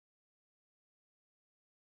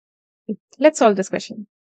Let's solve this question.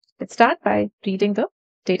 Let's start by reading the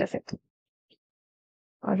data set.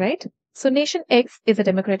 All right. So nation X is a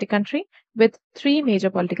democratic country with 3 major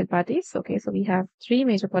political parties. Okay, so we have 3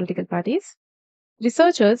 major political parties.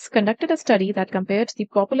 Researchers conducted a study that compared the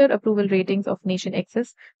popular approval ratings of nation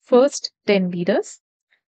X's first 10 leaders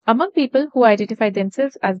among people who identified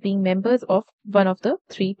themselves as being members of one of the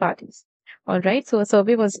 3 parties. All right, so a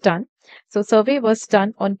survey was done. So survey was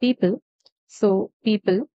done on people. So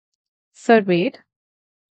people surveyed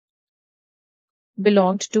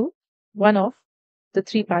belonged to one of the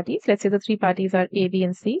 3 parties. Let's say the 3 parties are A, B,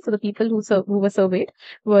 and C. So the people who were surveyed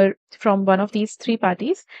were from one of these 3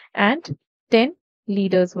 parties, and 10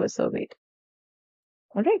 leaders were surveyed.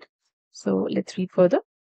 All right. So let's read further.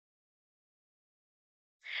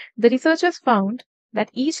 The researchers found that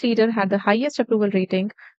each leader had the highest approval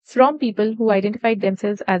rating from people who identified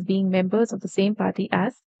themselves as being members of the same party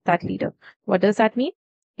as that leader. What does that mean?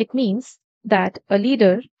 It means that a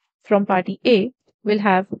leader from party A will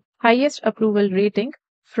have highest approval rating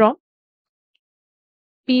from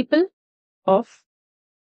people of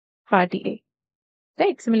party A.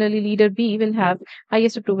 Right? Similarly, leader B will have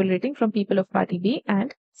highest approval rating from people of party B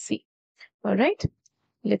and C. All right.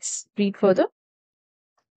 Let's read further.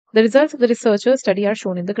 The results of the researcher study are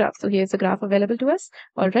shown in the graph. So here's the graph available to us.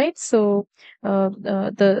 All right. So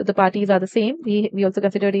the parties are the same. We also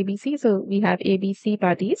considered ABC. So we have ABC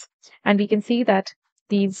parties, and we can see that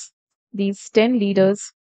these 10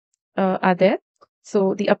 leaders are there.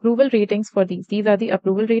 So the approval ratings for these are the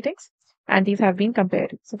approval ratings, and these have been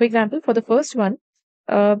compared. So for example, for the first one,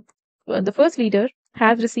 the first leader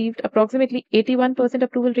has received approximately 81%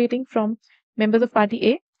 approval rating from members of party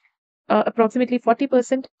A, approximately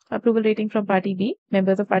 40% approval rating from party B,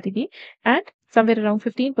 members of party B, and somewhere around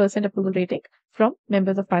 15% approval rating from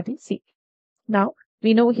members of party C. Now,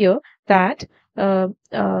 we know here that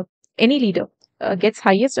any leader gets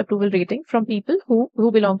highest approval rating from people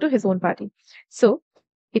who belong to his own party. So,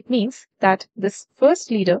 it means that this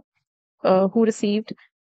first leader who received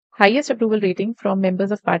highest approval rating from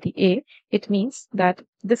members of party A, it means that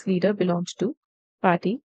this leader belongs to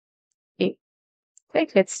party A.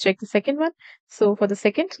 Right, let's check the second one. So for the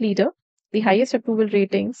second leader, the highest approval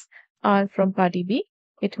ratings are from party B.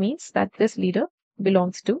 It means that this leader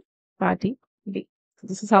belongs to party B. So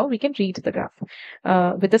this is how we can read the graph.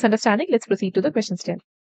 With this understanding, let's proceed to the question 10.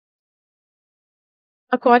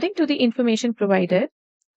 According to the information provided,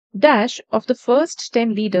 dash of the first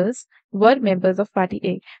 10 leaders were members of party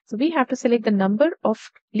A. So we have to select the number of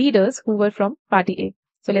leaders who were from party A.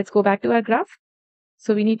 So let's go back to our graph.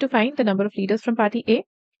 So we need to find the number of leaders from party A.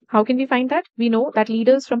 How can we find that? We know that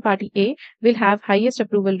leaders from party A will have highest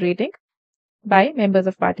approval rating by members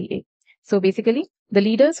of party A. So basically, the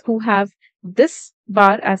leaders who have this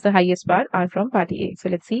bar as the highest bar are from party A. So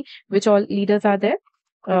let's see which all leaders are there.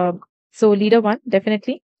 So leader 1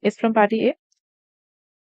 definitely is from party A.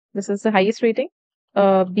 This is the highest rating.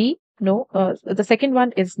 B, no. The second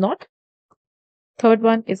one is not. Third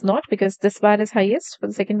one is not, because this bar is highest. For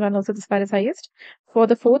the second one also, this bar is highest. For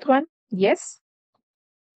the fourth one, yes,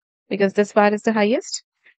 because this bar is the highest.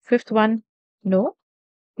 Fifth one, no,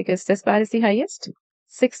 because this bar is the highest.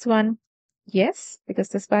 Sixth one, yes, because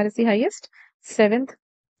this bar is the highest. Seventh,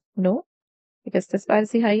 no, because this bar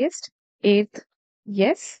is the highest. Eighth,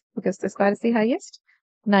 yes, because this bar is the highest.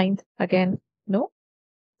 Ninth, again, no,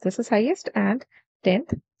 this is highest. And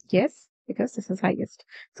 10th, yes, because this is highest.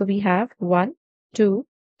 So we have 1, 2,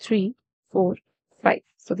 3, 4, 5.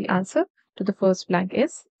 So the answer to the first blank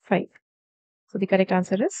is 5. So the correct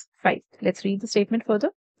answer is 5. Let's read the statement further.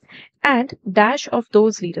 And dash of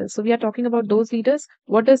those leaders. So we are talking about those leaders.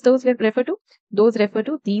 What does those refer to? Those refer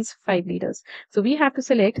to these 5 leaders. So we have to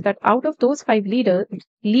select that out of those 5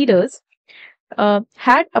 leaders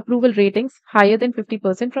had approval ratings higher than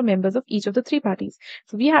 50% from members of each of the 3 parties.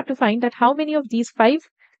 So we have to find that how many of these 5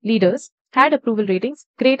 leaders had approval ratings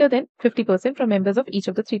greater than 50% from members of each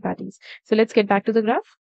of the 3 parties. So let's get back to the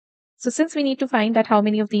graph. So since we need to find that how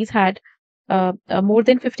many of these had more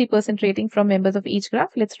than 50% rating from members of each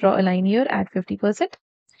graph, let's draw a line here at 50%.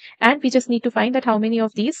 And we just need to find that how many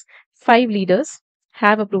of these 5 leaders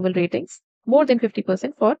have approval ratings more than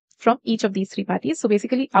 50% from each of these 3 parties. So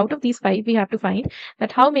basically, out of these 5, we have to find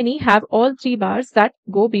that how many have all 3 bars that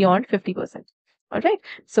go beyond 50%. All right.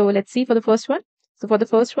 So let's see for the first one. So for the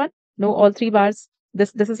first one, no, all 3 bars.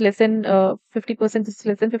 This is less than 50%. This is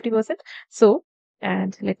less than 50%. So,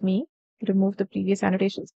 and let me remove the previous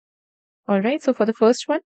annotations. All right. So for the first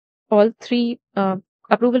one, all 3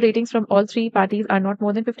 approval ratings from all 3 parties are not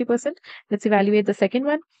more than 50%. Let's evaluate the second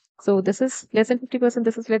one. So this is less than 50%.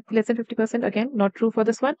 This is less than 50%. Again, not true for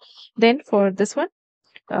this one. Then for this one,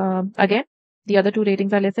 Again, the other two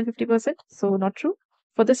ratings are less than 50%, so not true.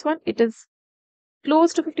 For this one, it is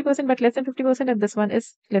close to 50% but less than 50%, and this one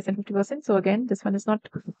is less than 50%. So again, this one is not,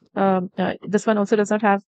 this one also does not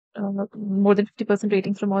have more than 50%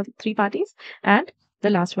 ratings from all three parties, and the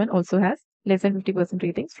last one also has less than 50%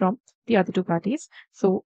 ratings from the other two parties.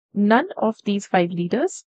 So none out of these five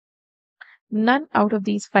leaders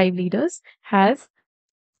has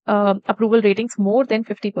approval ratings more than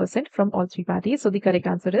 50% from all three parties. So the correct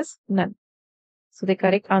answer is none. So the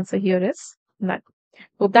correct answer here is none.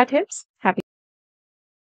 Hope that helps.